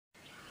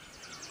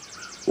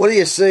What do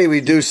you say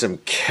we do some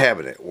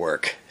cabinet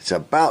work? It's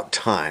about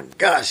time.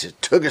 Gosh, it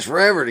took us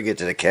forever to get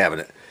to the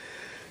cabinet.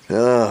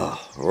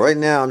 Right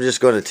now I'm just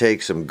going to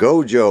take some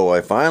Gojo. I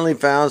finally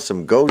found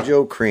some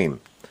Gojo cream.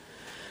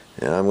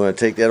 And I'm going to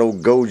take that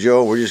old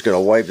Gojo. We're just going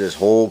to wipe this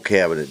whole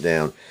cabinet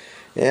down.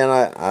 And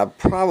I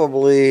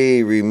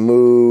probably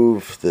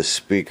remove the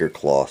speaker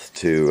cloth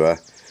too.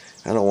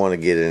 I don't want to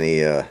get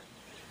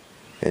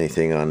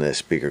anything on this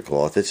speaker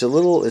cloth.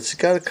 It's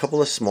got a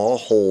couple of small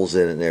holes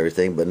in it and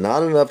everything, but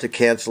not enough to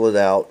cancel it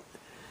out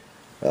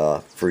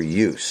for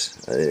use.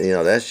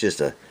 That's just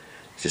a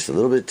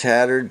little bit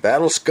tattered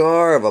battle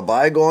scar of a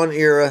bygone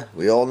era.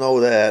 We all know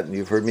that, and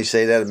you've heard me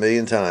say that a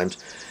million times.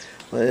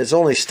 It's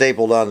only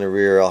stapled on the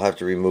rear. I'll have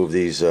to remove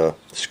these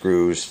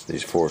screws,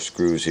 these 4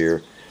 screws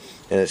here,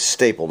 and it's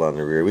stapled on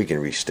the rear. We can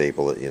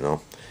restaple it,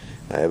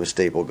 I have a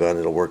staple gun.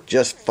 It'll work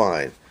just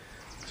fine.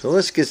 So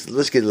let's get a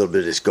little bit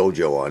of this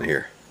Gojo on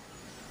here.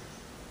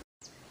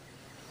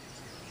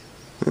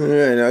 All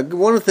right, now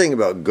one thing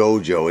about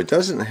Gojo, it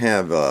doesn't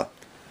have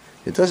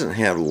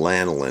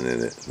lanolin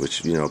in it,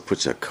 which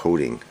puts a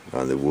coating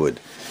on the wood.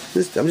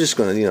 I'm just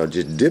going to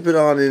just dip it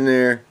on in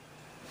there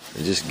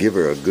and just give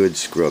her a good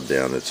scrub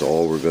down. That's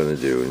all we're going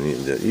to do.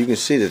 And you can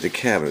see that the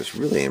cabinet's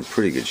really in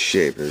pretty good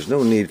shape. There's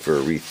no need for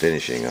a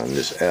refinishing on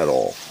this at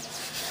all.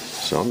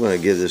 So I'm going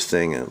to give this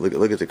thing a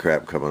look at the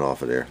crap coming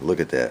off of there.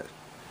 Look at that.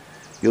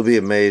 You'll be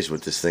amazed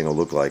what this thing will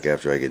look like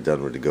after I get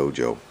done with the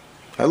Gojo.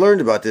 I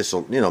learned about this,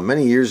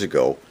 many years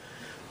ago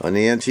on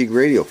the Antique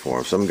Radio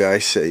Forum. Some guy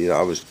said,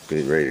 I was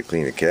getting ready to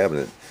clean a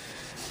cabinet,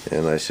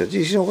 and I said,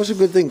 geez, what's a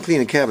good thing to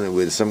clean a cabinet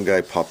with? Some guy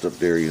popped up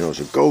there, it's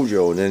a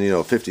Gojo, and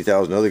then,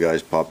 50,000 other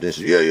guys popped in and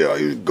said, yeah, I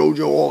use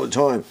Gojo all the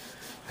time.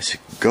 I said,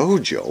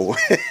 Gojo?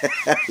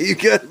 You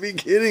got to be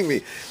kidding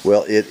me.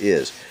 Well, it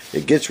is.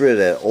 It gets rid of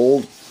that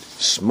old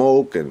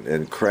smoke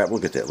and crap.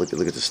 Look at that. Look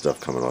at the stuff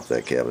coming off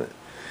that cabinet.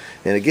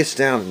 And it gets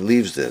down and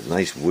leaves the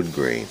nice wood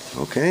grain,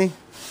 okay?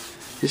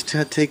 Just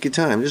take your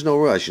time. There's no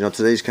rush.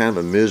 Today's kind of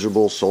a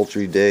miserable,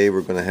 sultry day.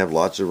 We're going to have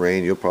lots of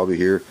rain. You'll probably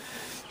hear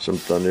some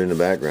thunder in the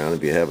background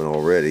if you haven't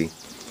already.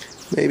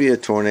 Maybe a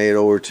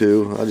tornado or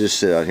two. I'll just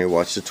sit out here and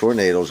watch the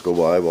tornadoes go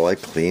by while I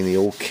clean the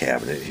old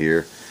cabinet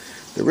here.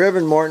 The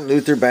Reverend Martin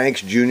Luther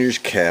Banks Jr.'s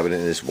cabinet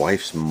and his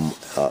wife's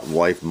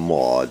wife,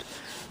 Maud.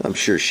 I'm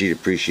sure she'd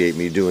appreciate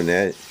me doing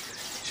that.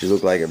 She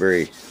looked like a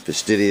very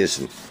fastidious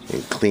and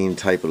clean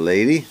type of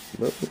lady.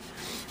 But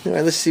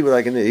let's see what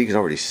I can do. You can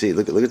already see.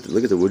 Look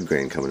at the wood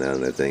grain coming out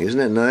of that thing. Isn't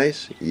that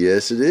nice?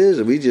 Yes, it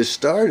is. We just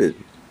started.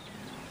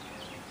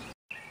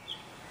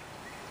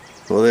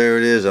 Well, there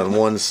it is on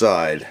one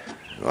side.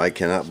 I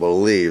cannot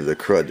believe the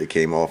crud that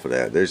came off of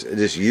that. There's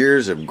just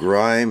years of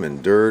grime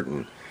and dirt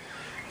and,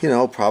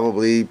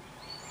 probably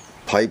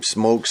pipe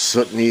smoke,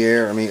 soot in the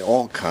air. I mean,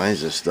 all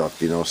kinds of stuff,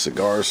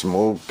 cigar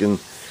smoke, and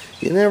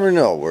you never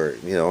know where,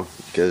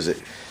 because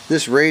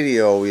this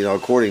radio,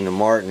 according to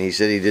Martin, he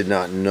said he did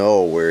not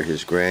know where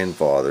his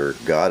grandfather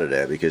got it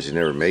at because he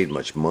never made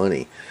much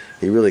money.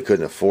 He really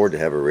couldn't afford to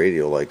have a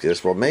radio like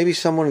this. Well, maybe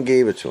someone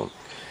gave it to him.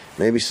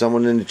 Maybe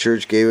someone in the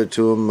church gave it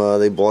to him.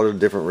 They bought a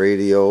different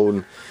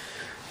radio,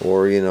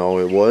 or he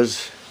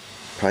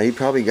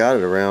probably got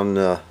it around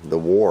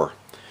the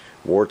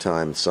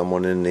wartime.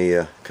 Someone in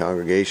the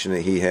congregation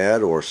that he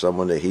had, or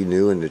someone that he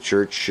knew in the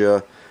church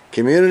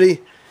community,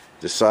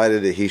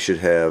 decided that he should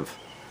have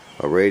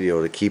a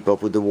radio to keep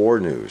up with the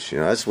war news.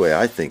 That's the way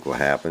I think will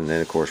happen.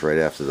 Then, of course, right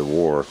after the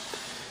war,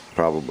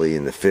 probably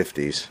in the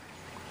 50s,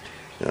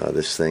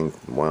 this thing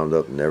wound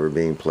up never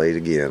being played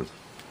again.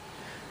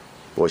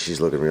 Boy,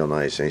 she's looking real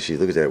nice, ain't she?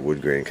 Look at that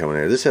wood grain coming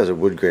there. This has a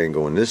wood grain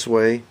going this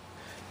way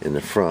in the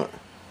front,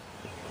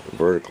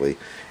 vertically,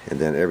 and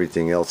then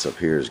everything else up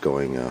here is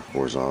going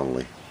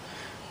horizontally.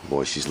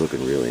 Boy, she's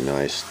looking really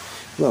nice.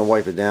 I'm going to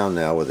wipe it down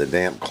now with a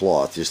damp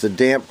cloth. Just a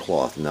damp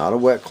cloth, not a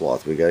wet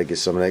cloth. We got to get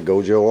some of that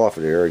Gojo off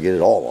of there, or get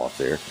it all off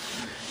there.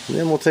 And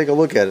then we'll take a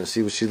look at it and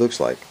see what she looks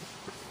like.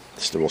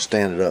 We'll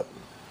stand it up.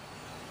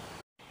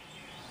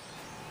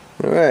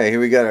 Alright,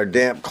 here we got our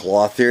damp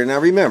cloth here. Now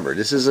remember,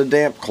 this is a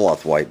damp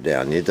cloth wipe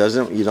down. You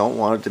don't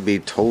want it to be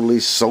totally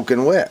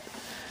soaking wet.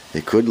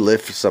 It could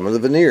lift some of the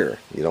veneer.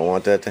 You don't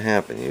want that to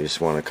happen. You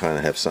just want to kind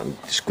of have something,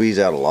 squeeze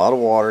out a lot of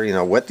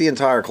water. Wet the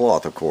entire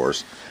cloth, of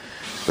course.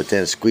 But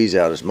then squeeze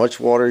out as much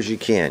water as you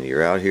can.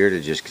 You're out here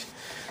to just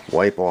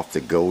wipe off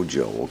the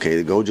Gojo.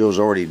 Okay, the Gojo's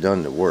already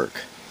done the work.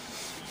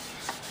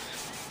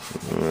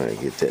 Alright,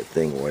 get that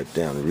thing wiped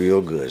down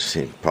real good.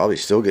 See, probably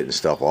still getting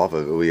stuff off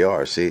of it. We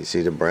are. See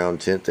the brown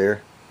tint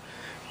there?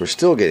 We're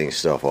still getting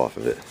stuff off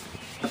of it.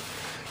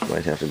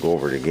 Might have to go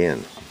over it again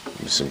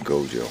with some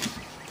Gojo.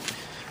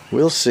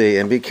 We'll see,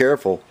 and be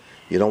careful.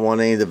 You don't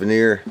want any of the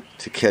veneer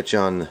to catch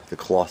on the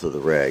cloth of the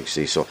rag.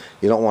 See, so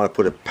you don't want to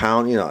put a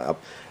pound,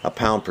 a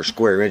pound per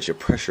square inch of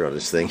pressure on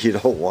this thing. You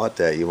don't want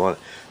that. You want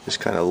to just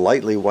kind of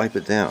lightly wipe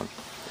it down,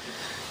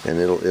 and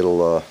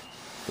the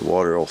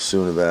water will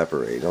soon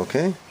evaporate.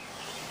 Okay,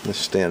 let's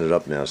stand it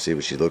up now, see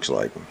what she looks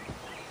like.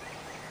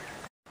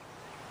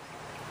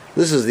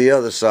 This is the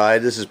other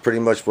side. This is pretty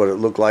much what it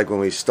looked like when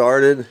we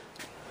started.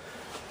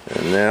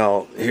 And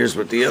now here's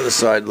what the other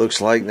side looks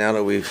like now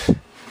that we've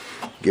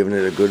given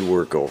it a good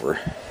work over.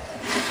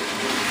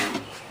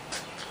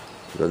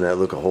 Doesn't that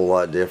look a whole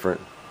lot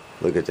different?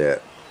 Look at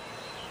that.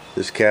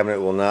 This cabinet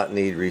will not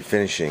need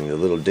refinishing. The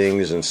little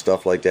dings and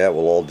stuff like that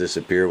will all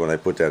disappear when I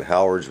put that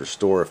Howard's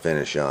Restore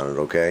finish on it,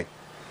 okay?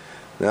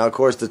 Now, of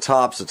course, the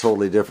top's a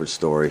totally different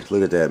story.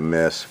 Look at that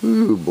mess.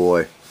 Ooh,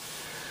 boy.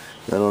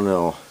 I don't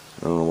know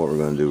what we're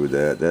going to do with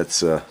that. That's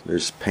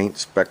there's paint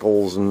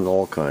speckles and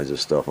all kinds of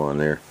stuff on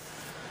there.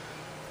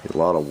 A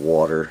lot of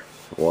water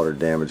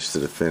damage to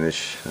the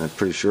finish. I'm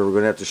pretty sure we're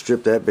going to have to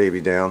strip that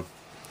baby down.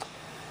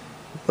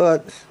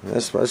 But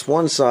that's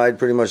one side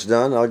pretty much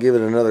done. I'll give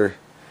it another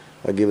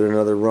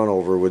run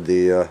over with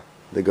the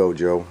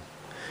Gojo.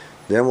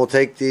 Then we'll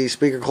take the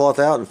speaker cloth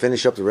out and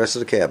finish up the rest of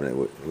the cabinet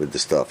with the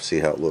stuff. See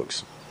how it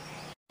looks.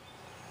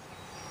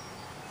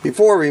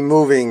 Before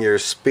removing your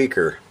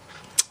speaker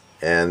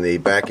and the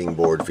backing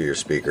board for your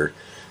speaker,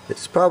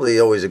 it's probably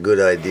always a good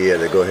idea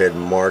to go ahead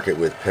and mark it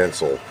with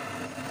pencil.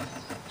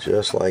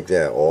 Just like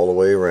that, all the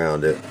way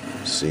around it,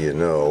 so you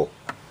know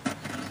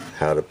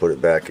how to put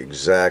it back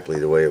exactly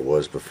the way it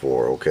was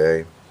before,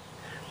 okay?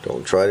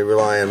 Don't try to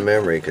rely on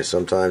memory, because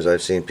sometimes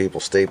I've seen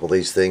people staple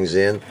these things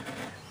in,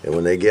 and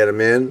when they get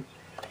them in,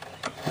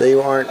 they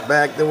aren't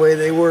back the way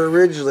they were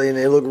originally, and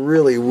they look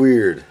really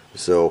weird.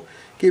 So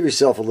give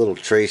yourself a little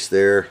trace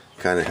there,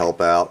 kind of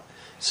help out.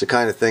 It's the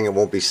kind of thing that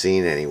won't be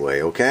seen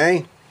anyway,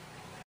 okay?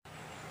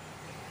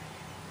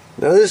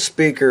 Now this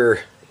speaker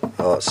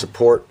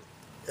support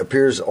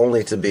appears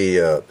only to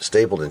be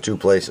stapled in two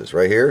places,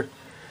 right here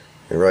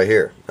and right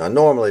here. Now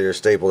normally they're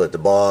stapled at the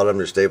bottom,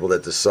 they're stapled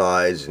at the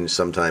sides, and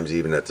sometimes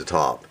even at the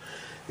top.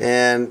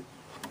 And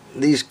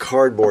these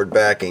cardboard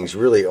backings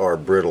really are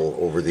brittle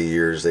over the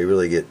years. They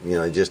really get,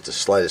 just the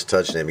slightest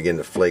touch and they begin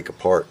to flake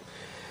apart.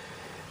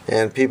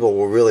 And people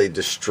will really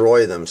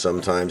destroy them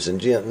sometimes,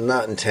 and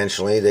not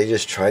intentionally. They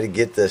just try to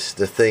get the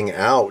thing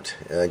out,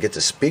 get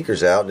the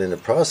speakers out, and in the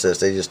process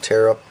they just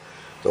tear up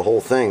the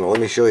whole thing. Well,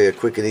 let me show you a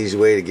quick and easy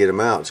way to get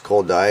them out. It's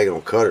called diagonal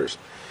cutters.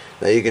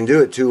 Now you can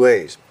do it two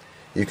ways.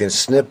 You can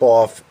snip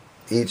off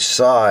each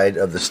side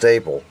of the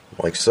staple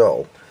like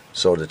so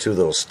the two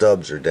little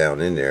stubs are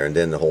down in there, and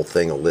then the whole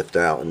thing will lift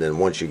out, and then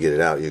once you get it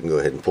out you can go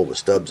ahead and pull the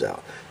stubs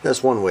out.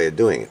 That's one way of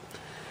doing it.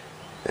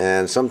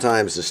 And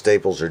sometimes the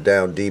staples are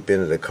down deep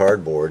into the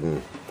cardboard,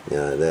 and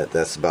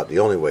that's about the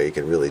only way you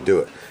can really do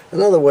it.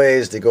 Another way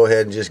is to go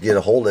ahead and just get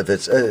a hold of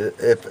it.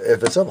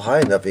 If it's up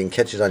high enough you can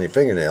catch it on your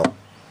fingernail,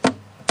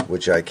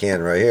 which I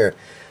can right here.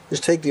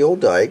 Just take the old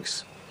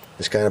dikes,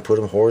 just kind of put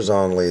them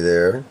horizontally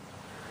there,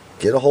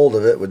 get a hold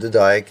of it with the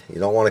dike. You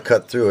don't want to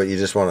cut through it, you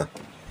just want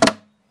to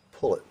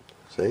pull it.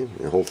 See,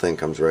 the whole thing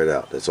comes right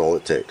out. That's all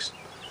it takes.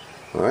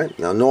 Alright,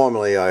 now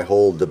normally I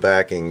hold the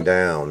backing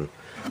down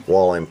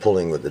while I'm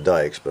pulling with the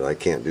dikes, but I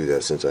can't do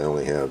that since I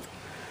only have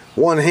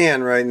one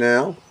hand right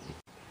now.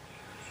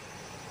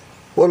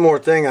 One more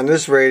thing on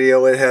this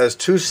radio, it has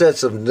two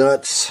sets of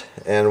nuts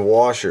and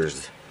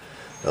washers.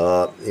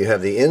 You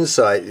have the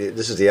inside,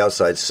 this is the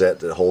outside set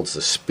that holds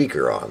the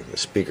speaker on, the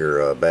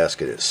speaker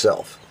basket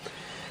itself.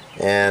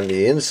 And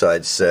the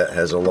inside set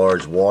has a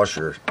large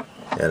washer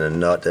and a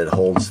nut that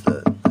holds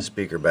the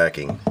speaker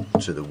backing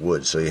to the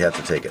wood. So you have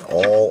to take it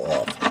all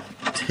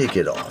off. Take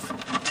it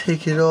off.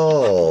 Take it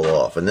all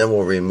off. And then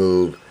we'll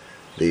remove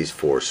these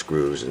 4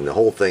 screws, and the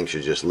whole thing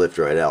should just lift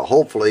right out.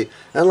 Hopefully,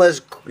 unless,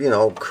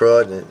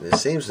 crud, it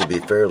seems to be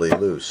fairly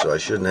loose, so I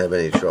shouldn't have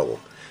any trouble.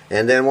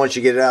 And then once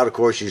you get it out, of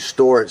course, you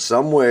store it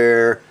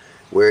somewhere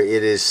where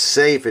it is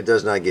safe. It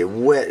does not get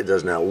wet. It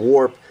does not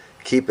warp.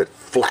 Keep it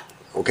flat.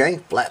 Okay?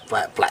 Flat,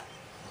 flat, flat.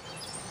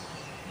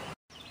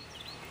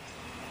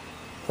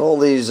 All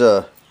these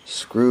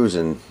screws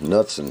and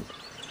nuts and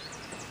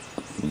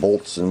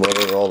bolts and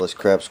whatever, all this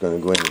crap's going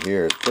to go in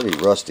here. It's pretty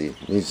rusty.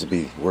 It needs to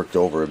be worked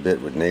over a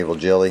bit with navel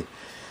jelly.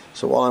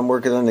 So while I'm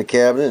working on the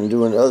cabinet and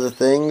doing other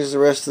things the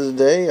rest of the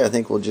day, I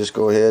think we'll just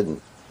go ahead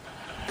and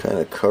kind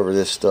of cover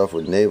this stuff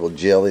with navel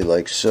jelly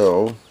like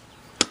so.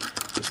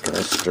 Just kind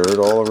of stir it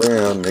all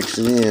around, mix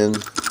it in.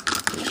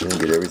 Make sure you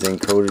get everything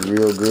coated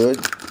real good,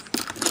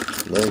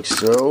 like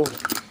so.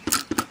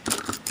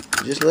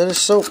 Just let it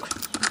soak.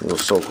 It'll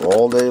soak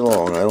all day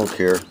long. I don't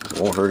care. It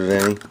won't hurt it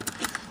any.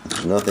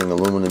 There's nothing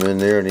aluminum in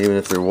there, and even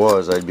if there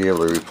was, I'd be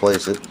able to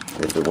replace it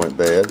if it went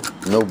bad.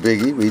 No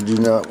biggie. We do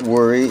not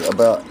worry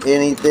about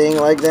anything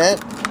like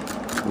that.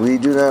 We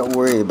do not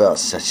worry about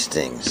such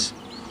things.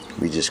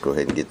 We just go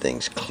ahead and get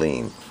things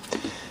clean.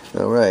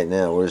 Alright,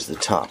 now where's the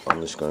top?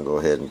 I'm just going to go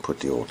ahead and put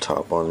the old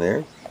top on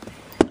there.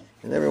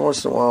 And every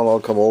once in a while I'll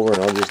come over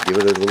and I'll just give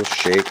it a little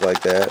shake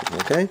like that.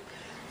 Okay?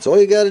 That's all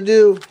you got to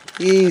do.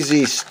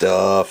 Easy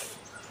stuff.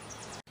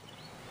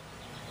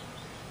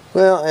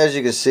 Well, as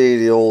you can see,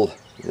 the old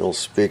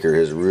speaker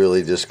has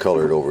really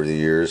discolored over the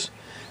years.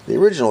 The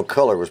original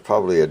color was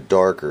probably a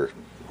darker,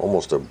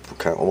 almost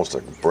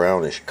a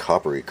brownish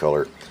coppery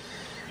color.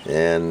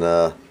 And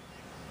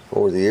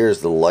over the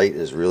years, the light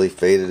has really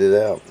faded it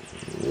out.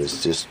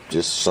 It's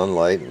just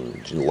sunlight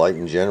and light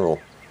in general.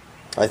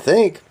 I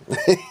think.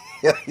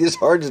 It's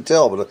hard to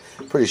tell, but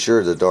I'm pretty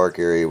sure the dark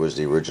area was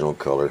the original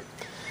color.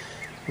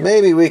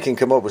 Maybe we can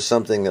come up with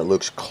something that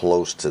looks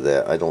close to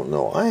that. I don't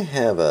know. I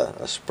have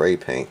a spray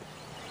paint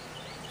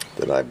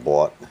that I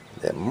bought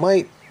that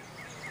might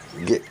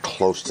get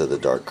close to the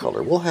dark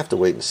color. We'll have to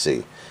wait and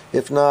see.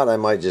 If not, I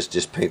might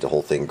just paint the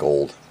whole thing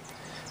gold.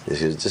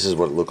 This is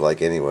what it looked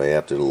like anyway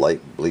after the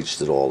light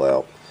bleached it all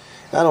out.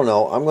 I don't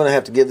know. I'm going to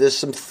have to give this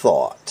some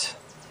thought.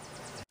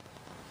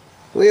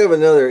 We have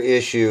another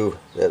issue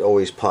that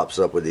always pops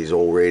up with these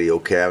old radio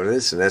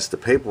cabinets, and that's the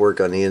paperwork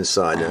on the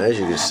inside. Now, as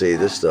you can see,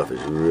 this stuff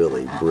is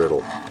really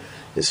brittle.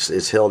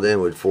 It's held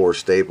in with 4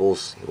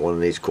 staples, one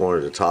in each corner.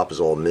 The top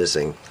is all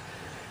missing.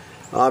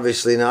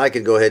 Obviously, now I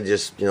could go ahead and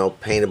just,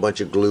 paint a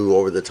bunch of glue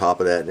over the top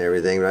of that and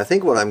everything, but I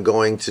think what I'm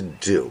going to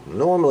do,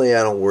 normally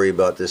I don't worry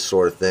about this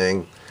sort of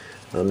thing.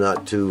 I'm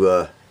not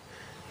too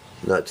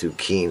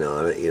keen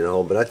on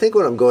it, but I think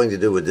what I'm going to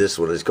do with this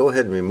one is go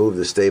ahead and remove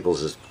the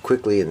staples as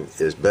quickly and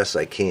as best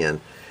I can.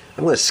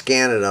 I'm going to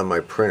scan it on my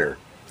printer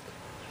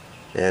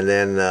and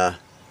then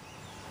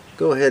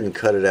go ahead and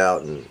cut it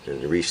out and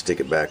re-stick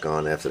it back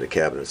on after the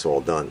cabinet's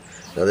all done.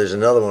 Now there's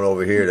another one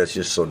over here that's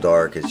just so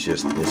dark, it's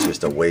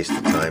just a waste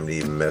of time to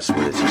even mess with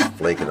it. It's just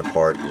flaking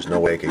apart. There's no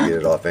way I could get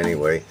it off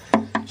anyway.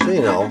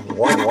 So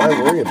why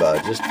worry about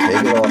it? Just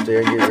take it off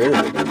there and get rid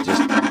of it. It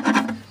just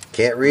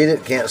can't read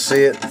it, can't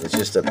see it. It's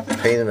just a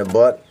pain in the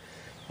butt.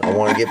 I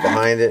want to get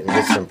behind it and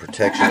get some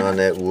protection on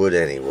that wood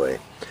anyway.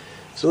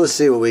 So let's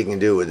see what we can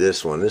do with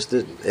this one.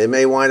 It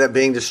may wind up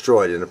being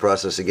destroyed in the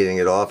process of getting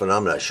it off, and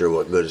I'm not sure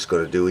what good it's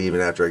going to do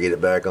even after I get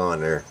it back on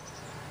there.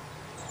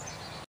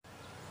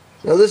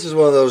 Now this is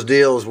one of those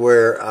deals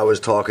where I was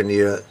talking to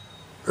you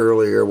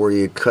earlier, where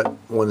you cut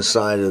one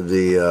side of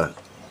the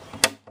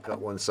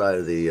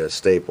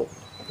staple,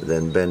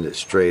 then bend it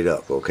straight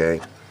up,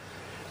 okay?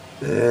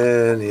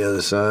 And the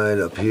other side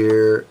up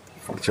here,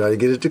 try to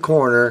get it to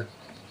corner,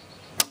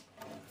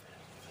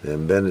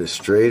 then bend it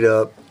straight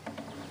up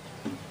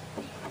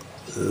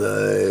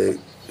like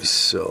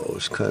so.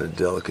 It's kind of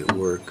delicate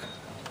work.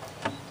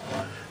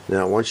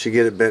 Now once you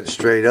get it bent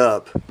straight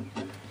up,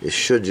 it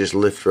should just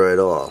lift right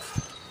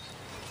off.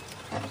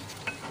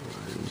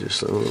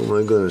 Just, oh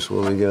my goodness,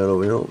 what we got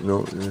over here?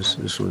 No,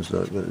 this one's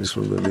not good. This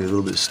one's going to be a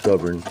little bit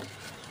stubborn.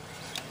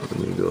 Let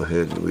me go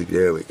ahead and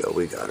there we go,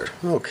 we got her.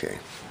 Okay.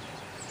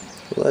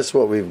 Well, that's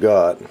what we've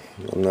got.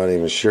 I'm not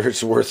even sure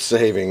it's worth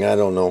saving. I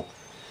don't know.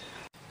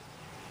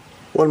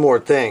 One more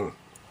thing.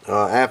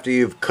 After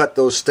you've cut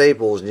those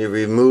staples and you've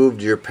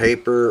removed your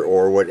paper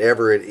or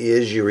whatever it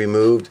is you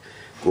removed,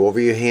 go over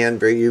your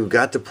hand. You've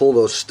got to pull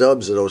those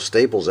stubs of those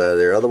staples out of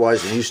there.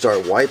 Otherwise, when you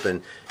start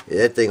wiping,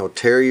 that thing will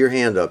tear your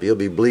hand up. You'll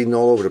be bleeding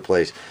all over the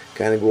place.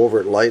 Kind of go over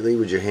it lightly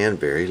with your hand,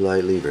 very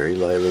lightly,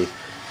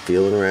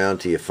 feeling around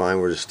till you find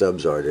where the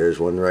stubs are. There's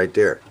one right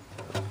there.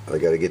 I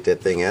got to get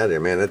that thing out of there,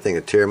 man. That thing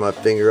will tear my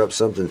finger up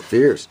something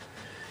fierce.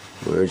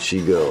 Where'd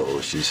she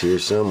go? She's here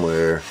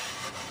somewhere.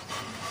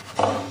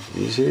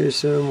 She's here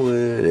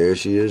somewhere. There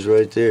she is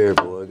right there.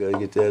 Boy, I got to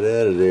get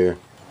that out of there.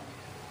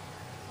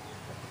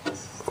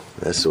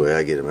 That's the way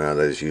I get them out.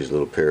 I just use a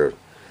little pair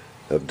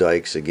of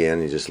dikes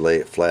again. You just lay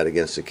it flat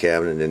against the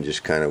cabinet and then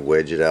just kind of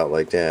wedge it out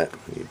like that.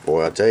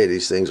 Boy, I'll tell you,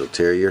 these things will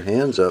tear your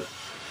hands up.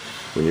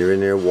 When you're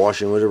in there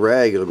washing with a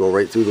rag, it'll go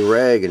right through the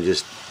rag and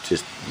just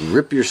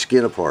rip your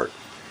skin apart.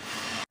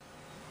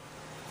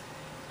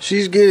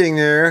 She's getting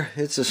there.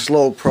 It's a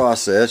slow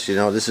process.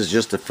 This is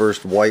just the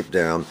first wipe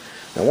down.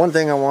 Now, one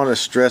thing I want to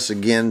stress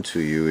again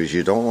to you is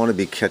you don't want to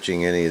be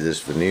catching any of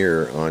this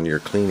veneer on your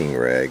cleaning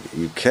rag.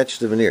 You catch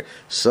the veneer.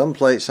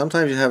 Sometimes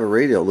you have a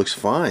radio, it looks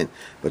fine,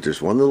 but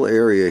there's one little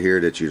area here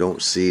that you don't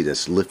see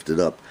that's lifted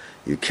up.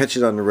 You catch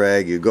it on the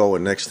rag, you go,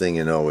 and next thing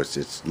you know,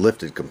 it's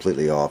lifted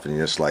completely off, and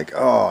you're just like,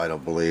 oh, I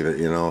don't believe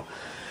it,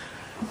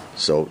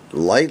 So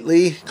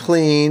lightly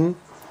clean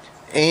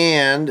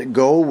and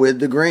go with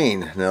the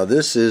grain. Now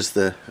this is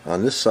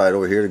on this side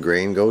over here, the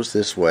grain goes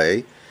this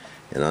way,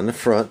 and on the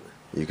front,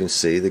 you can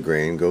see the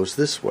grain goes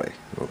this way.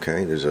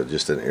 Okay, there's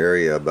just an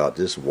area about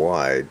this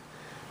wide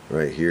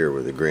right here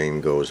where the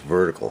grain goes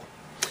vertical.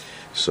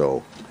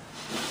 So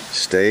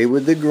stay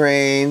with the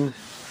grain,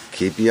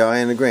 keep your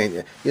eye on the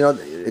grain.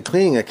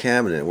 Cleaning a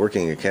cabinet,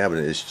 working a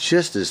cabinet is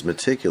just as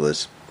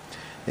meticulous,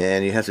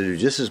 and you have to do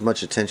just as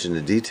much attention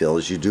to detail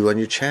as you do on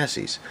your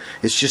chassis.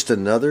 It's just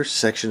another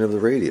section of the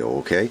radio,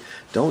 okay?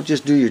 Don't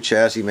just do your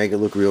chassis, make it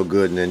look real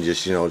good, and then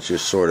just,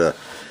 just sort of,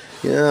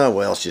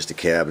 well, it's just a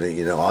cabinet,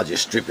 I'll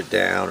just strip it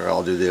down, or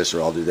I'll do this,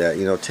 or I'll do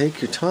that.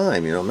 Take your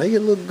time, make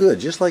it look good,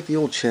 just like the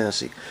old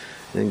chassis.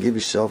 And give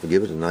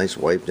it a nice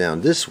wipe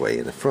down this way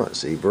in the front,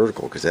 see,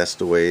 vertical, because that's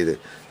the way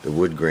that the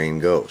wood grain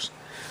goes.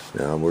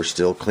 Now, we're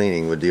still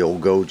cleaning with the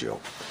old Gojo.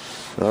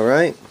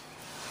 Alright?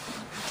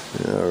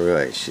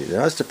 Alright,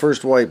 that's the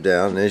first wipe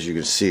down, and as you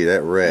can see,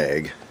 that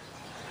rag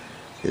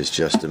is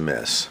just a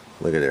mess.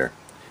 Look at there.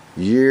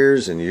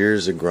 Years and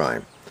years of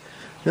grime.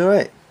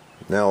 Alright.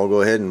 Now we'll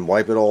go ahead and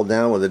wipe it all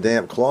down with a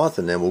damp cloth,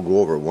 and then we'll go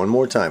over it one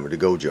more time with the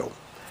Gojo.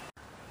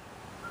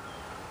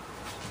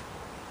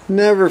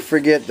 Never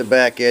forget the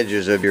back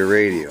edges of your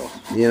radio.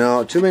 You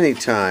know, too many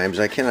times,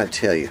 I cannot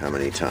tell you how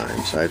many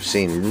times, I've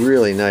seen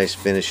really nice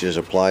finishes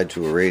applied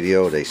to a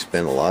radio. They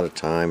spend a lot of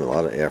time, a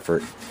lot of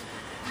effort,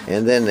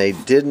 and then they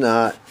did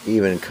not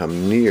even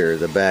come near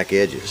the back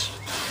edges.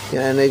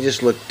 Yeah, and they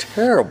just look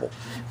terrible.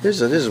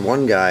 This is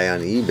one guy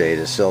on eBay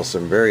that sells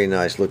some very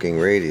nice looking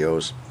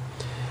radios.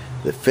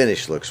 The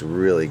finish looks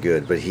really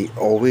good, but he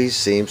always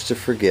seems to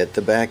forget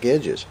the back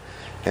edges.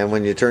 And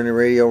when you turn the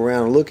radio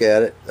around and look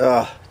at it,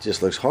 it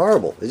just looks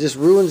horrible. It just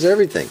ruins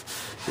everything.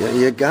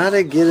 You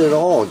gotta get it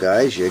all,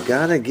 guys. You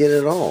gotta get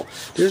it all.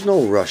 There's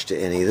no rush to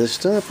any of this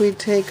stuff. We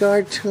take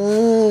our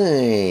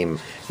time.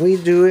 We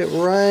do it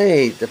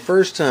right the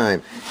first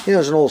time. You know,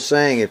 there's an old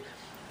saying, if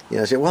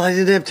I say, well, I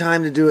didn't have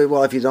time to do it.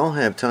 Well, if you don't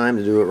have time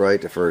to do it right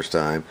the first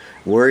time,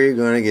 where are you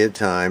going to get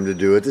time to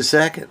do it the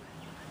second?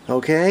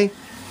 Okay?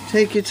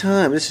 Take your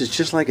time. This is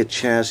just like a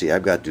chassis.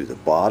 I've got to do the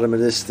bottom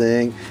of this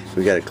thing.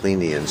 We got to clean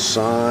the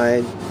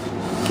inside.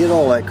 Get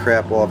all that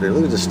crap off there.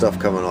 Look at the stuff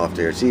coming off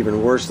there. It's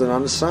even worse than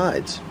on the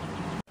sides.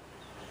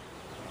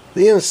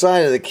 The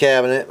inside of the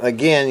cabinet,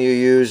 again, you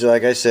use,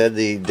 like I said,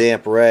 the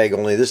damp rag,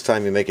 only this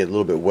time you make it a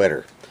little bit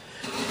wetter.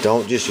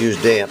 Don't just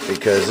use damp,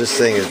 because this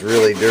thing is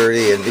really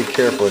dirty, and be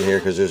careful in here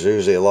because there's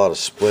usually a lot of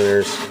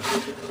splinters.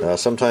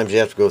 Sometimes you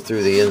have to go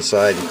through the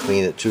inside and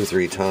clean it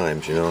 2-3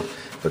 times, you know.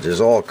 But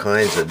there's all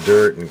kinds of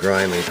dirt and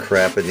grime and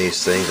crap in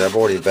these things. I've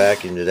already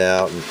vacuumed it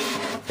out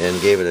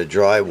and gave it a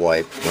dry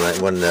wipe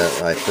when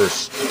I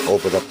first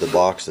opened up the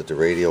box that the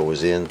radio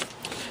was in,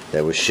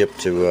 that was shipped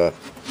to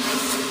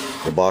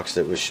the box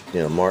that was,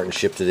 Martin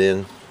shipped it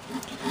in.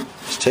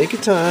 Just take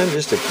your time.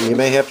 You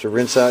may have to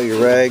rinse out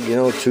your rag,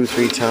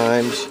 2-3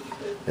 times.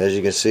 As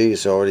you can see,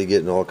 it's already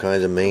getting all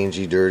kinds of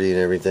mangy, dirty, and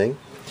everything.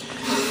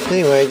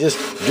 Anyway, just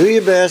do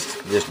your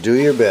best. Just do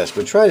your best.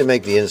 But try to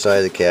make the inside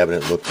of the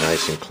cabinet look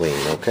nice and clean,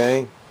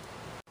 okay?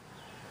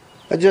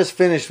 I just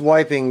finished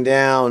wiping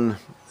down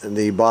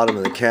the bottom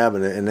of the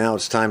cabinet, and now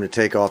it's time to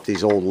take off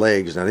these old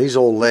legs. Now, these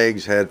old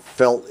legs had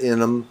felt in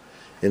them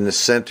in the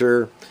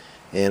center,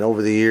 and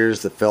over the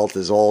years the felt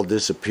has all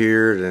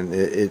disappeared,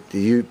 and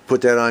you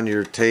put that on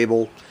your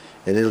table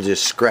and it'll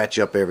just scratch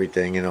up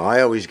everything. I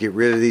always get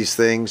rid of these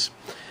things.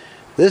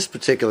 This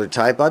particular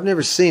type, I've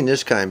never seen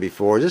this kind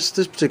before. This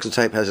particular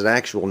type has an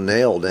actual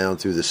nail down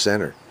through the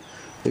center.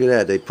 Look at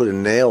that, they put a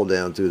nail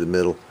down through the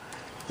middle.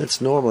 That's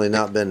normally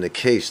not been the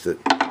case. That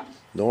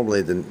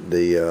normally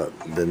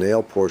the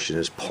nail portion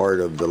is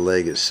part of the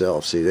leg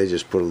itself. See, they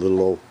just put a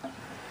little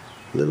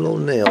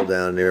old nail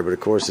down there, but of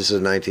course this is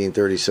a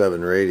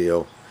 1937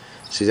 radio.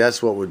 See,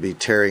 that's what would be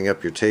tearing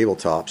up your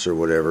tabletops or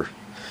whatever.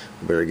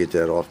 Better get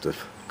that off the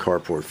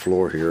carport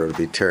floor here. It'll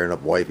be tearing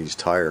up Wifey's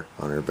tire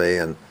on her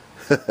van.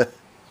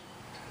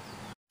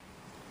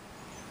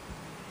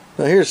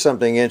 Now here's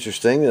something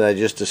interesting that I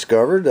just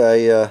discovered.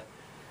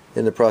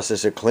 In the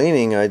process of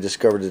cleaning, I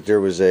discovered that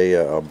there was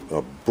a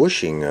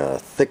bushing,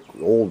 thick,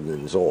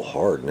 it's all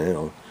hard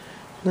now.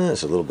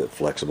 It's a little bit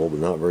flexible, but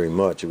not very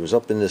much. It was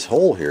up in this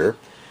hole here,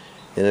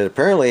 and it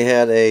apparently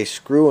had a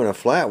screw and a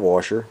flat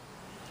washer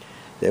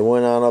that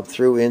went on up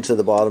through into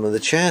the bottom of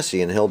the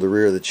chassis and held the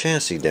rear of the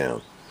chassis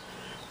down.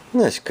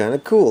 That's kind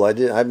of cool.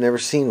 I've never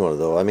seen one of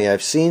those. I mean,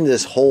 I've seen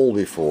this hole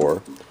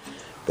before,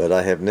 but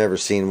I have never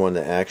seen one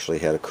that actually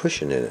had a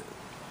cushion in it.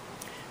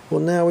 Well,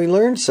 now we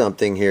learned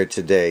something here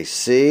today.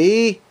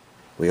 See?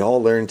 We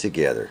all learned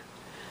together.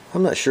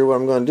 I'm not sure what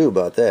I'm going to do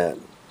about that.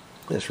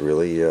 That's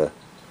really,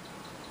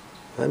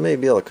 I may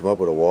be able to come up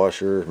with a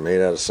washer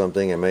made out of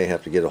something. I may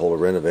have to get a hold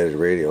of Renovated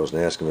Radios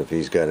and ask him if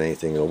he's got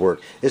anything that'll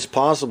work. It's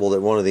possible that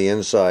one of the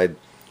inside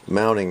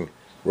mounting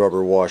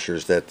rubber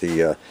washers that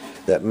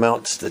that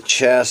mounts the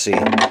chassis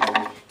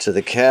to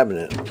the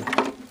cabinet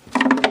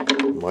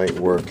might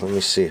work. Let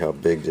me see how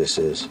big this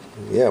is.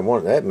 Yeah,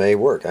 that may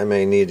work. I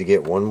may need to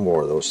get one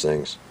more of those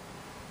things.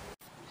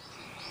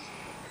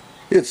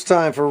 It's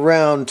time for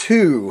round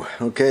 2.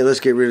 Okay,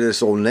 let's get rid of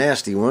this old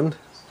nasty one.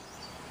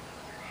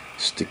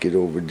 Stick it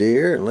over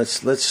there, and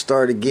let's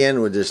start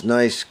again with this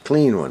nice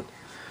clean one.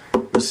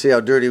 Let's see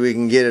how dirty we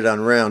can get it on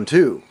round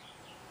 2.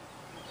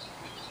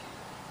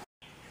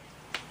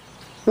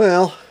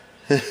 Well,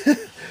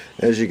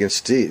 as you can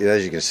see,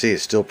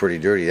 it's still pretty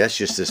dirty. That's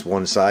just this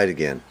one side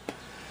again.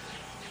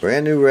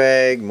 Brand new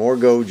rag, more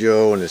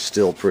Gojo, and it's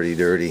still pretty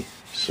dirty.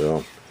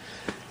 So,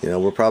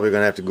 we're probably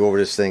going to have to go over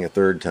this thing a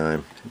third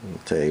time. I'll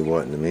tell you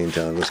what, in the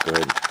meantime, let's go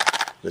ahead.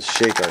 Let's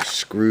shake our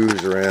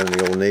screws around in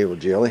the old navel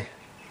jelly.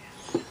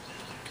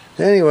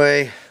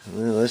 Anyway,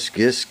 let's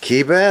just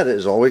keep at it.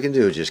 Is all we can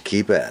do, just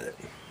keep at it.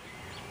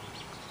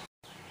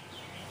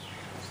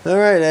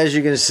 Alright, as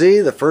you can see,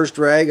 the first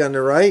rag on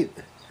the right,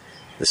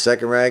 the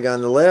second rag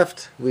on the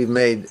left, we've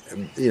made,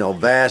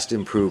 vast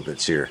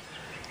improvements here.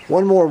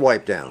 One more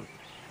wipe down.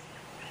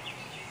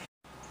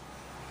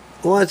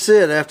 Well, that's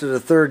it. After the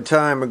third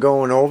time of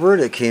going over it,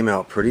 it came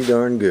out pretty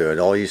darn good.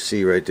 All you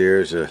see right there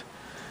is a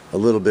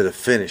little bit of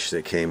finish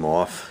that came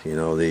off.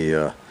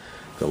 The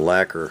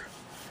lacquer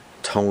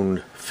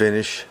toned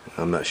finish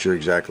I'm not sure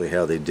exactly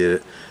how they did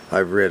it.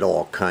 I've read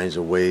all kinds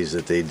of ways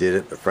that they did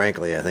it, but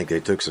frankly I think they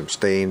took some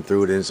stain,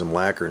 threw it in some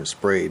lacquer and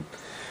sprayed.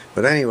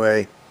 But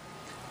anyway,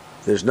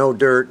 there's no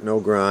dirt, no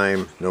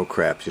grime, no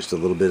crap, just a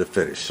little bit of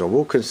finish. So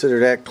we'll consider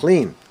that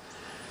clean.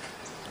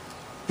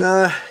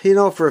 You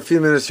know, for a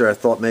few minutes there I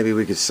thought maybe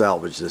we could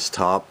salvage this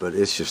top, but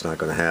it's just not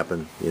going to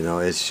happen. You know,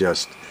 it's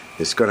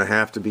going to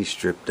have to be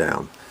stripped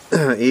down.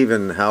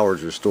 Even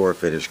Howard's Restore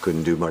finish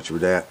couldn't do much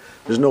with that.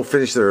 There's no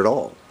finish there at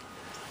all.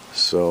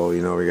 So,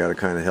 you know, we got to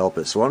kind of help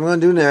it. So what I'm going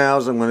to do now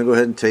is I'm going to go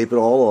ahead and tape it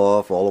all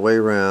off, all the way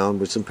around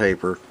with some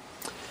paper.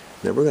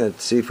 Then we're going to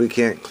see if we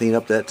can't clean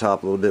up that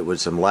top a little bit with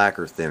some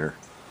lacquer thinner.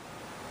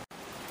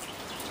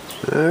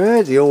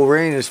 Alright, the old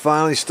rain has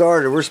finally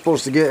started. We're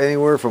supposed to get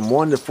anywhere from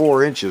 1 to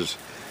 4 inches.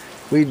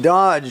 We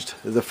dodged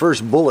the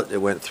first bullet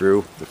that went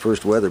through, the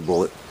first weather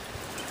bullet.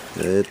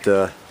 It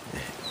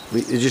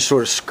just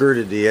sort of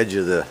skirted the edge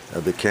of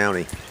the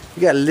county.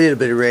 We got a little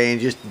bit of rain,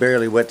 just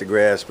barely wet the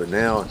grass, but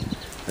now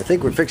I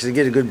think we're fixing to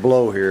get a good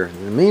blow here.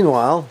 And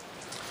meanwhile,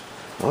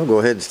 I'll go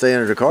ahead and stay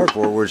under the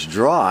carport where it's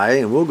dry,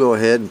 and we'll go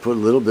ahead and put a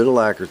little bit of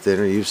lacquer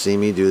thinner. You've seen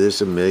me do this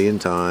a million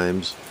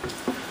times.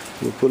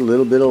 We'll put a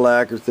little bit of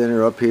lacquer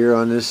thinner up here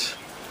on this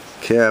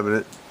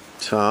cabinet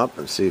top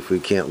and see if we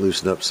can't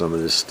loosen up some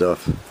of this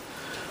stuff.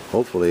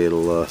 Hopefully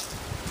it'll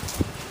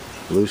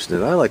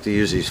loosen it. I like to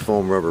use these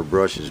foam rubber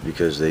brushes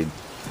because they,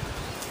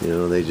 you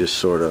know, they just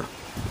sort of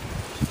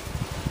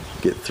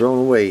get thrown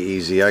away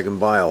easy. I can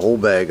buy a whole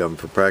bag of them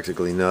for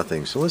practically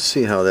nothing. So let's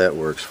see how that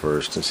works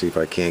first and see if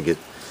I can't get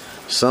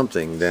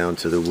something down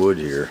to the wood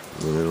here.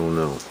 I don't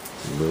know.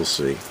 We'll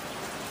see.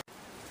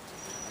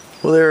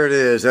 Well, there it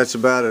is. That's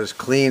about as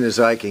clean as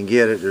I can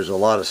get it. There's a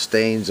lot of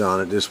stains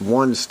on it. This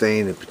one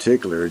stain in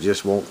particular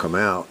just won't come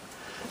out.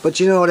 But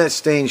you know, that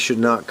stain should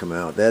not come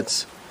out.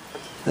 That's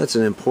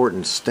an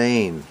important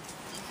stain.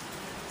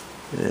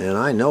 And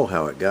I know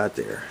how it got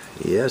there.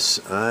 Yes,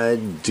 I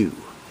do.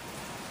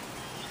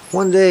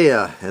 One day,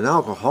 an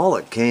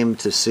alcoholic came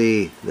to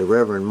see the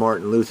Reverend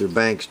Martin Luther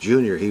Banks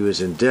Jr. He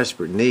was in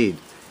desperate need.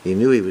 He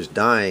knew he was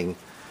dying,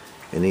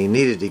 and he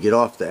needed to get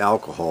off the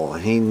alcohol.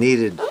 And he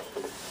needed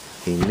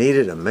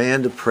a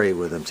man to pray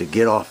with him to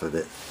get off of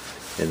it.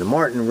 And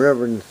the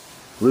Reverend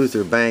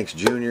Luther Banks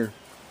Jr.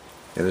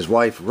 and his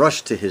wife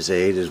rushed to his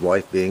aid, his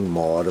wife being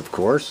Maud, of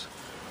course.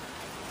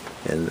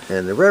 And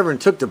the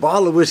Reverend took the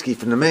bottle of whiskey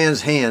from the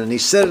man's hand, and he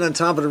set it on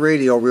top of the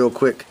radio real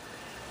quick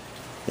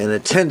and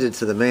attended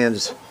to the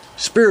man's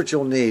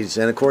spiritual needs.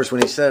 And of course,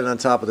 when he set it on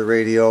top of the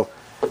radio,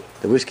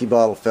 the whiskey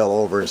bottle fell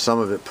over and some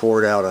of it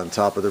poured out on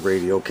top of the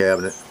radio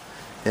cabinet.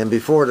 And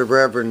before the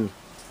Reverend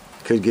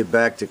could get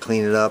back to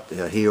clean it up,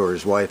 he or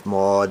his wife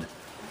Maud,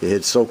 it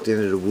had soaked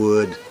into the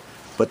wood.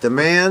 But the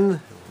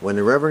man, when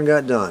the Reverend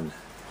got done,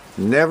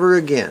 never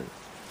again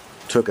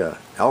took an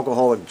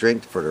alcoholic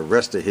drink for the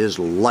rest of his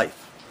life.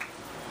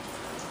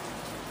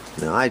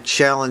 Now I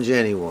challenge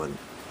anyone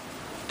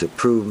to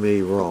prove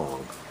me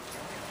wrong.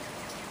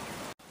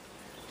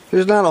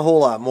 There's not a whole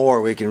lot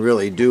more we can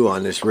really do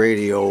on this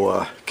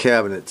radio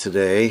cabinet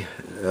today.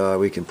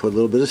 We can put a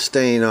little bit of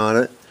stain on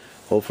it.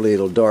 Hopefully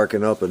it'll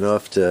darken up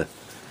enough to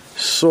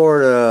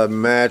sort of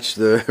match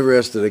the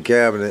rest of the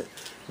cabinet.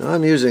 Now,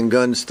 I'm using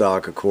gun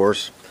stock, of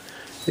course.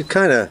 It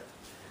kind of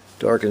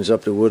darkens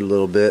up the wood a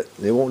little bit.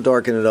 It won't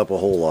darken it up a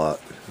whole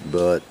lot,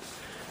 but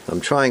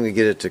I'm trying to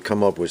get it to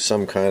come up with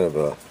some kind of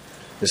a...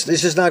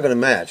 This is not going to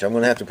match. I'm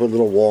going to have to put a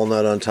little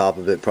walnut on top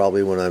of it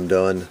probably when I'm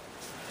done,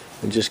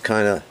 and just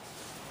kind of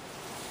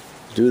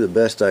do the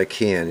best I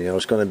can. You know,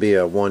 it's going to be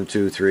a 1,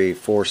 2, 3,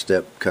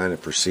 4-step kind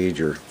of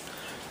procedure.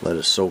 Let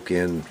it soak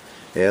in.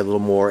 Add a little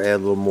more,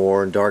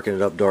 and darken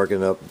it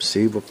up.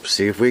 See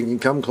if we can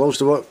come close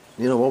to what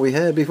we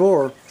had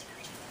before.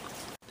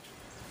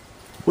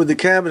 With the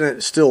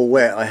cabinet still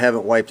wet, I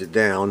haven't wiped it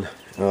down.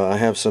 I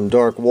have some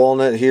dark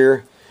walnut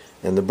here,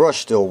 and the brush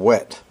still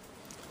wet.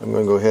 I'm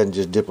going to go ahead and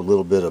just dip a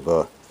little bit of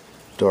a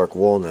dark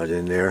walnut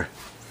in there.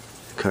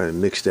 Kind of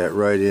mix that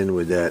right in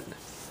with that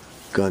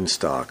gun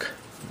stock.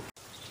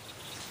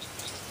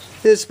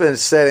 It's been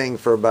setting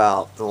for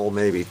about,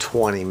 maybe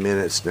 20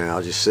 minutes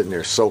now, just sitting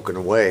there soaking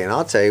away. And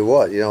I'll tell you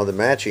what, the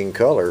matching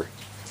color,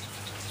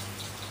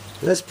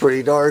 that's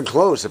pretty darn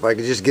close. If I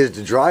could just get it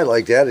to dry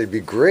like that, it'd be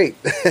great.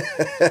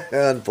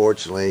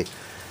 Unfortunately,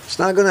 it's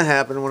not going to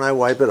happen when I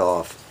wipe it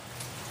off.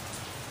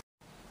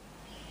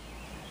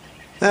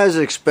 As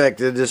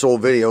expected, this whole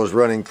video is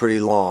running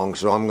pretty long,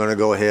 so I'm going to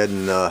go ahead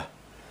and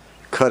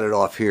cut it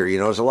off here.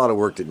 There's a lot of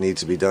work that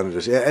needs to be done to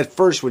this. At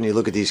first, when you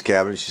look at these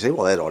cabinets, you say,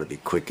 well, that ought to be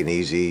quick and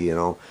easy,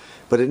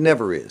 but it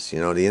never is.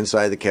 The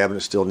inside of the cabinet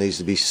still needs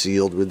to be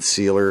sealed with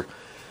sealer.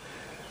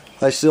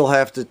 I still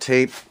have to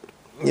tape,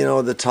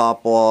 the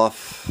top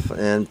off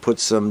and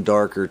put some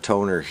darker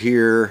toner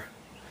here.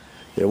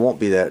 It won't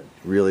be that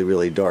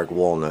really dark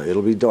walnut.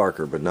 It'll be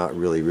darker, but not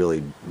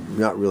really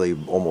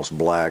almost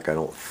black, I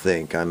don't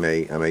think. I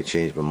may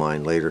change my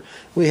mind later.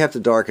 We have to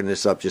darken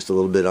this up just a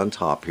little bit on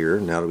top here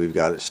now that we've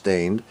got it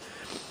stained,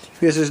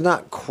 because there's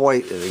not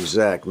quite an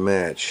exact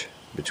match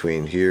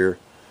between here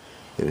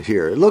and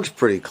here. It looks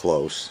pretty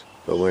close,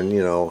 but when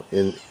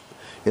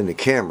In the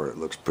camera it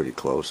looks pretty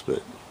close,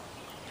 but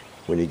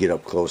when you get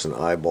up close and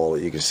eyeball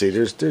it, you can see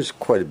there's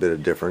quite a bit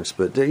of difference.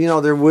 But you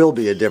know, there will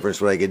be a difference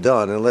when I get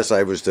done, unless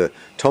I was to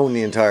tone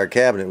the entire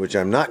cabinet, which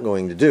I'm not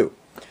going to do.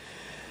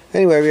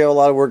 Anyway, we have a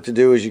lot of work to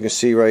do, as you can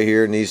see right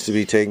here. It needs to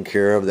be taken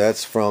care of.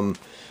 That's from,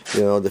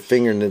 you know, the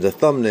finger and the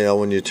thumbnail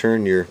when you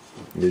turn your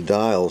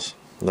dials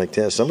like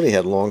that. Somebody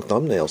had long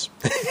thumbnails.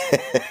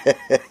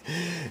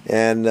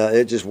 And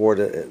it just wore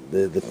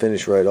the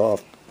finish right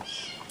off.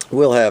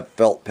 We'll have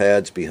felt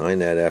pads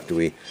behind that after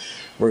we're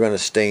going to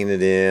stain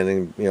it in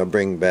and, you know,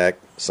 bring back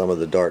some of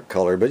the dark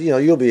color. But, you know,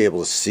 you'll be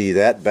able to see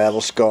that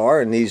battle scar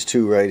and these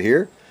two right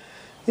here.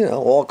 You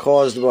know, all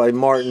caused by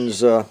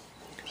Martin's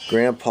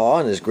grandpa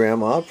and his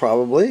grandma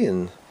probably,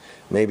 and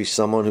maybe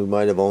someone who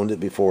might have owned it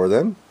before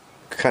them.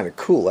 Kind of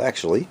cool,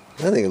 actually.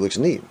 I think it looks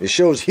neat. It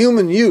shows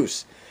human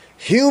use.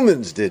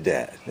 Humans did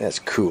that. That's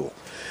cool.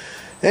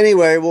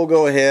 Anyway, we'll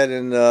go ahead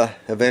and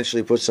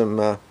eventually put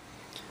some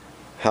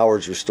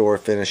Howard's Restore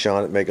finish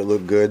on it, make it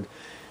look good.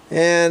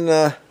 And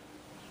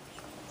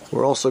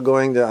we're also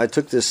going to, I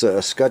took this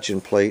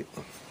escutcheon plate,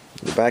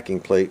 the backing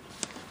plate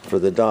for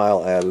the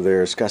dial out of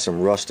there. It's got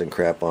some rust and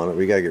crap on it.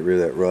 We got to get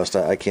rid of that rust.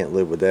 I can't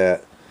live with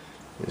that.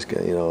 It's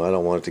got, you know, I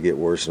don't want it to get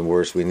worse and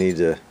worse. We need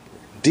to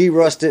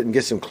de-rust it and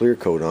get some clear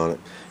coat on it.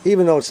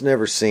 Even though it's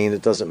never seen,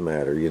 it doesn't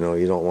matter. You know,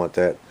 you don't want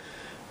that.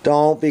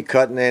 Don't be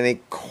cutting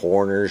any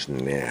corners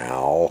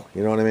now.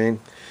 You know what I mean?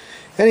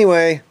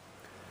 Anyway,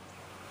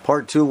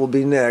 part 2 will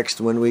be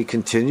next when we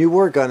continue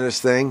work on this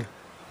thing.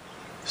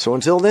 So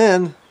until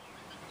then,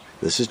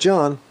 this is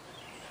John.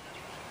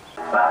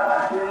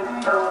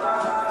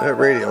 That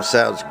radio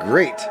sounds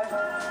great.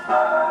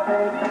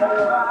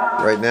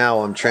 Right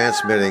now I'm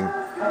transmitting.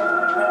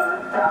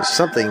 There's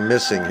something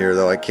missing here,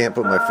 though. I can't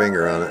put my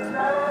finger on it.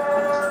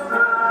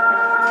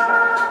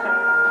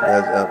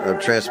 I'm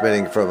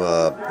transmitting from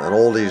an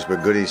oldies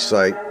but goodies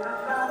site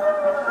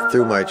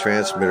through my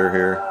transmitter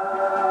here.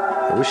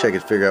 I wish I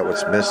could figure out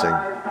what's missing.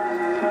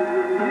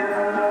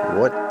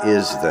 What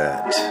is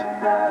that?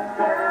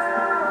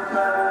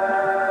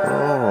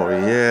 Oh,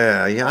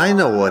 yeah, I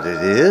know what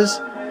it is.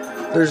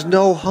 There's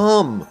no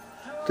hum.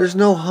 There's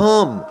no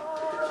hum.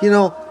 You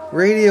know,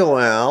 Radio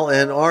Al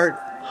and Art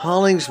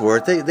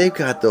Hollingsworth, they've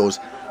got those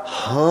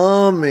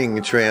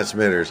humming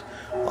transmitters.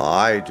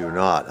 I do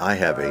not. I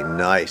have a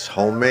nice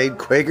homemade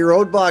Quaker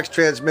Oat box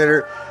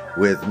transmitter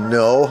with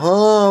no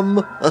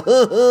hum.